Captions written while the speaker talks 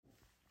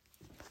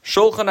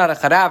Shulchan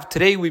Aruch Harav.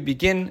 Today we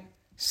begin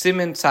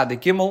Siman Tzadik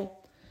Gimel.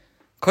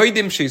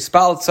 Koidim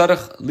sheyispal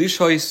tzarich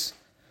lishois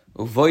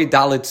uvoy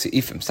dalet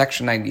seifim.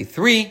 Section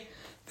 93.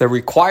 The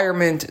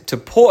requirement to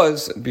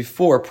pause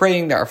before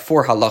praying. There are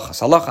 4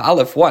 halachas. Halacha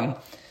Aleph 1.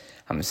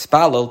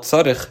 Hamispalel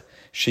tzarich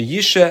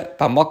sheyisha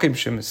b'makim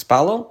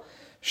shemispalel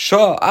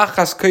shah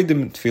achas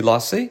koidim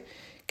tfilase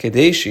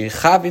kedei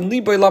sheyichavin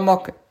liboy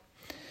lamakim.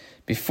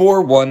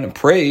 Before one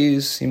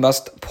prays, he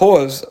must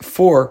pause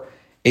for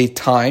a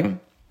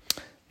time.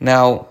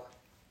 Now,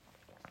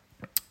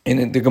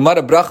 in the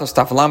Gemara Brachas,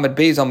 Taf Lamed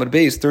Beis, Amud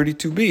Beis,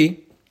 32b,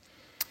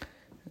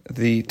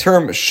 the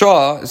term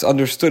Shah is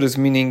understood as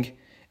meaning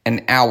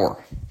an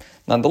hour.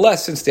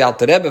 Nonetheless, since the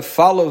Alter Rebbe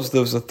follows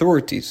those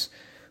authorities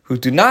who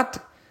do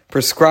not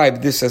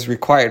prescribe this as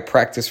required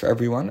practice for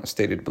everyone, as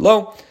stated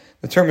below,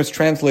 the term is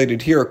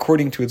translated here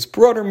according to its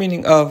broader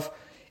meaning of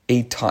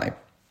a time.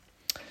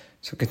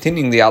 So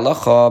continuing the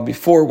halacha,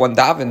 before one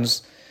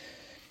davens,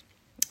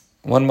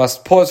 one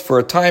must pause for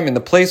a time in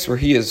the place where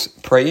he is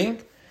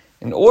praying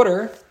in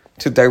order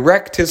to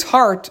direct his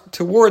heart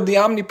toward the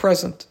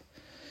omnipresent.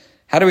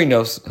 How do we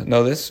know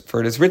this?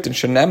 For it is written,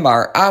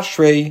 Shenemar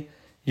Ashrei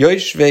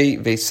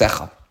Yoshvei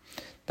Veisecha.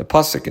 The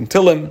pasuk in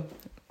Tilim,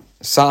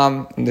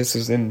 Psalm, and this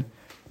is in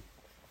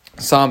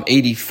Psalm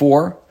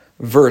 84,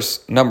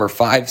 verse number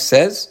 5,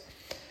 says,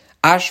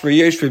 Ashrei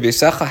Yoshvei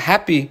Veisecha,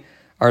 happy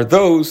are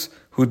those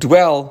who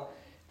dwell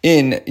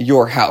in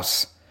your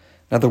house.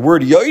 Now the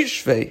word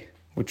Yoshvei,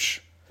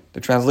 which the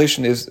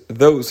translation is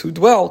those who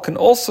dwell, can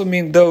also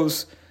mean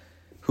those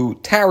who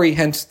tarry,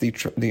 hence the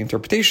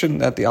interpretation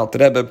that the Alter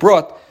Rebbe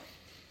brought,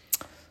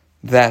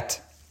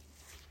 that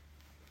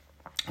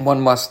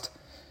one must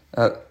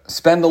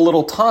spend a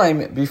little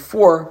time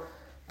before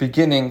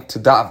beginning to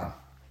daven.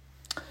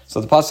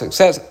 So the pasuk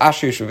says,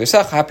 Asher Yeshuv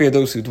V'Sech, happy are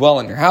those who dwell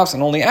in your house,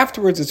 and only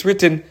afterwards it's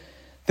written,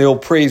 they will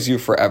praise you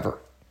forever.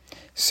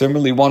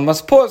 Similarly, one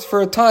must pause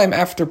for a time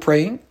after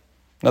praying.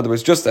 In other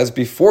words, just as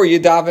before you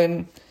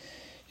daven,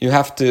 you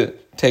have to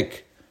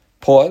take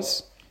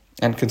pause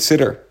and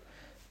consider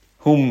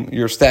whom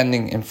you're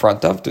standing in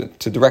front of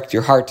to direct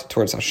your heart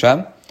towards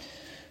Hashem.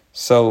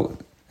 So,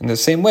 in the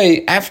same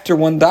way, after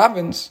one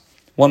davens,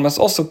 one must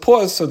also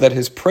pause so that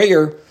his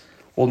prayer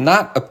will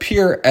not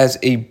appear as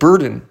a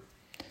burden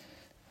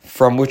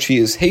from which he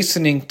is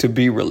hastening to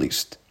be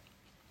released.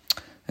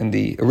 In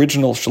the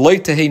original, Shaloi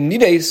Tehei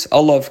Nides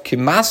Alav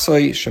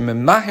Kimasoi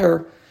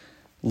Shememaher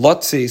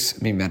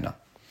Lotzes Mimena.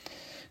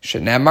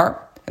 Shenemar,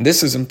 and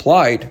this is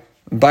implied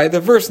by the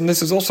verse, and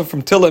this is also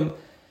from Tilim,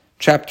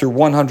 chapter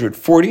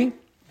 140,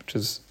 which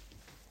is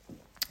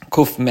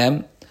Kuf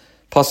Mem,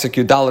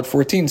 Pasuk Yudalet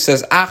 14,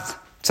 says, Ach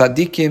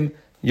tzadikim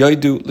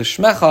yoidu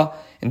lishmecha,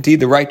 indeed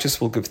the righteous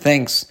will give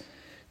thanks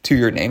to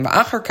your name.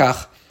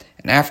 Acharkach,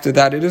 and after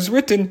that it is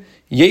written,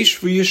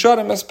 Yeshvu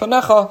yesharim es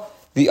panecha,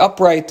 the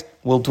upright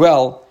will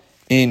dwell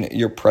in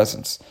your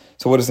presence.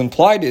 So what is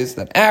implied is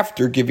that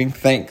after giving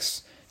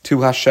thanks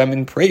to Hashem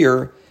in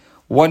prayer,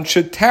 one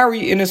should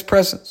tarry in his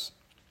presence.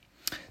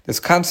 This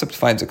concept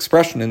finds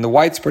expression in the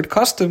widespread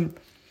custom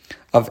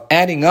of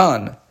adding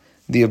on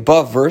the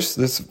above verse,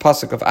 this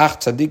pasuk of Ach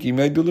Tzadikim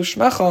Yodu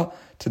L'Shmecha,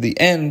 to the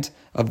end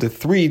of the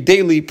 3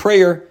 daily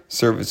prayer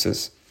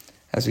services.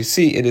 As we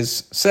see, it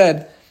is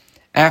said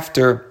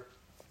after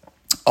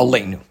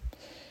Aleinu.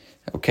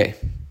 Okay.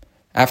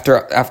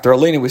 After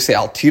Aleinu, we say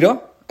Al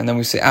Tira, and then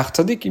we say Ach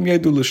Tzadikim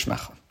Yodu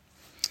L'Shmecha.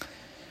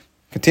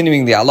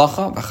 Continuing the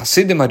halacha,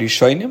 V'chasidim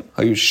harishonim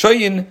hayu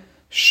shoyin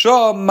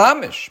Shah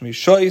mamish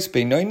mishois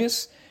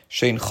beinonis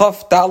shein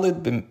chaf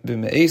dalid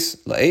b'meis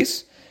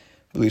laes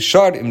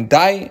v'lishar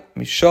imdai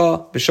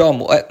mishah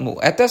b'shah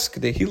mu'etes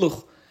k'dei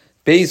hiluch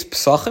beis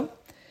psachim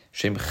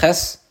shein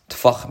ches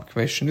tfachim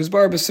k'meshin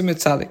izbar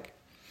b'simit tzadik.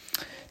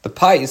 The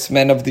pious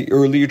men of the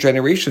earlier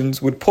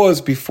generations would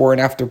pause before and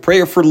after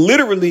prayer for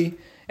literally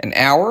an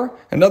hour,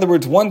 in other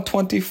words,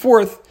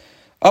 1/24th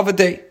of a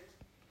day.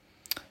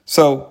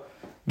 So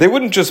they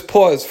wouldn't just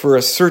pause for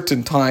a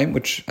certain time,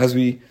 which, as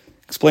we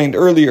explained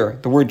earlier,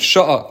 the word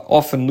shah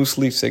often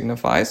loosely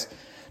signifies,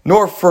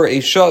 nor for a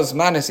shah's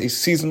manis, a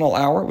seasonal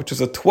hour, which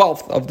is a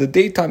 12th of the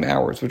daytime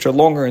hours, which are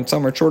longer in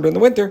summer, shorter in the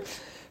winter.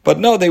 But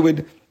no, they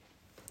would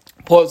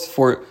pause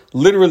for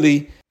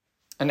literally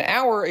an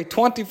hour, a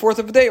 24th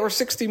of a day, or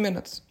 60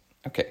 minutes.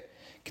 Okay,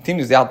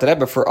 continues the Alter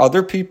Rebbe, for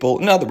other people,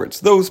 in other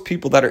words, those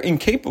people that are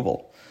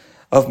incapable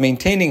of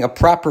maintaining a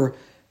proper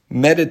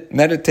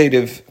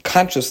meditative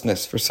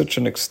consciousness for such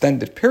an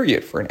extended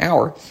period, for an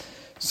hour.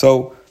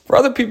 So, for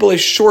other people, a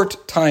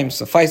short time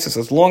suffices,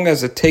 as long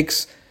as it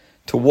takes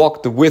to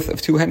walk the width of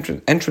 2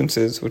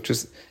 entrances, which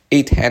is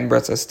 8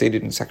 handbreadths, as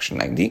stated in section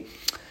 90.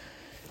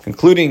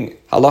 Concluding,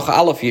 halacha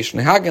aleph yesh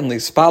nehagen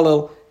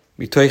lispalel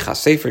mitoich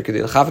hasefer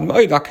kedei lechaven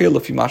ma'od v'akil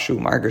lefi mashu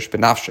margish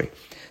benafshe.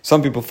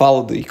 Some people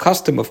follow the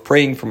custom of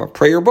praying from a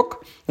prayer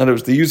book. In other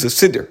words, they use a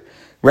siddur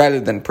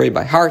rather than pray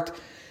by heart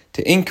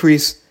to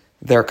increase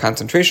their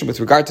concentration with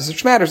regard to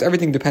such matters.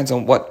 Everything depends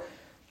on what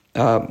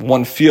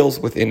one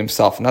feels within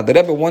himself. Now, the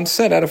Rebbe once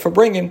said out of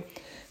Farbrengen,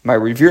 my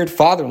revered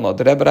father-in-law,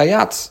 the Rebbe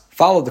Rayatz,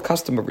 followed the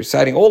custom of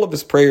reciting all of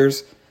his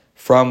prayers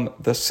from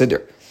the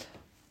Siddur.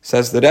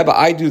 Says the Rebbe,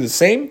 I do the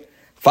same,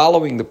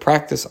 following the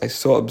practice I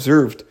saw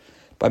observed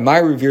by my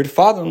revered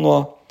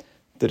father-in-law,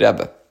 the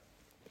Rebbe.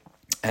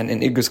 And in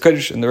Igros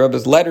Kodesh, in the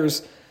Rebbe's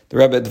letters, the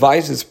Rebbe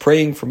advises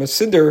praying from a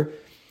Siddur,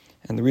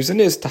 and the reason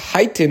is to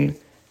heighten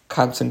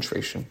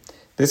concentration.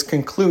 This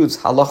concludes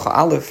Halacha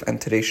Aleph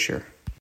and today's shiur.